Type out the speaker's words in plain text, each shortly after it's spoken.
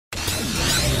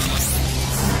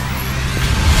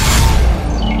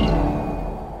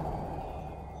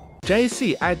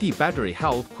JCID Battery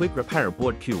Health Quick Repair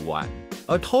Board-Q1.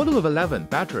 A total of 11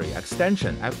 battery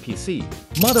extension FPC.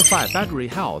 Modify battery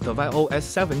health of iOS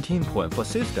 17.4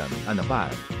 system and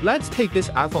above. Let's take this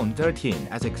iPhone 13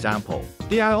 as example.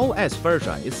 The iOS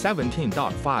version is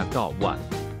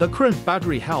 17.5.1. The current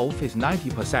battery health is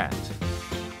 90%.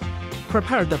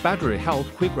 Prepare the battery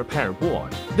health quick repair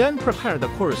board. Then prepare the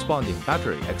corresponding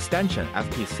battery extension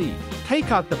FPC.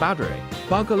 Take out the battery,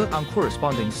 buckle it on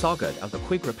corresponding socket of the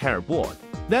quick repair board.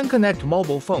 Then connect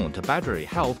mobile phone to battery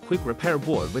health quick repair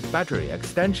board with battery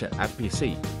extension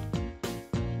FPC.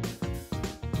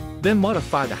 Then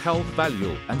modify the health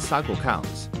value and cycle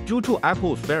counts. Due to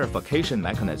Apple's verification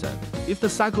mechanism, if the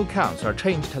cycle counts are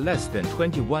changed to less than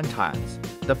 21 times,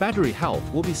 the battery health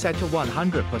will be set to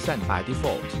 100% by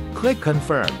default. Click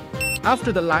Confirm.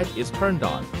 After the light is turned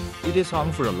on, it is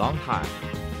on for a long time.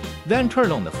 Then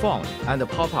turn on the phone and a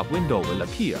pop-up window will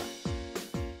appear.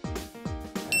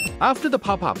 After the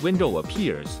pop-up window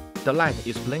appears, the light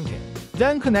is blinking.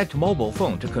 Then connect mobile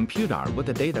phone to computer with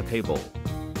the data cable.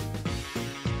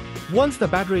 Once the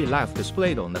battery life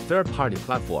displayed on the third-party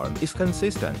platform is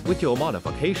consistent with your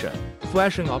modification,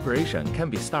 flashing operation can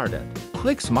be started.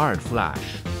 Click Smart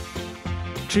Flash.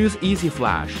 Choose Easy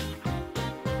Flash.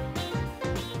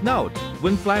 Note,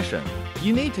 when flashing,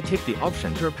 you need to tick the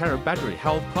option to repair battery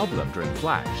health problem during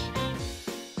flash.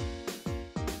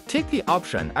 Tick the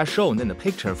option as shown in the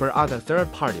picture for other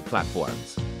third-party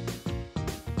platforms.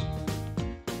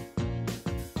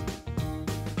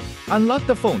 Unlock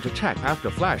the phone to check after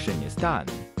flashing is done.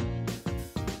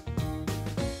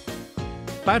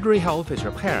 Battery health is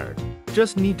repaired.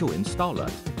 Just need to install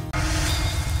it.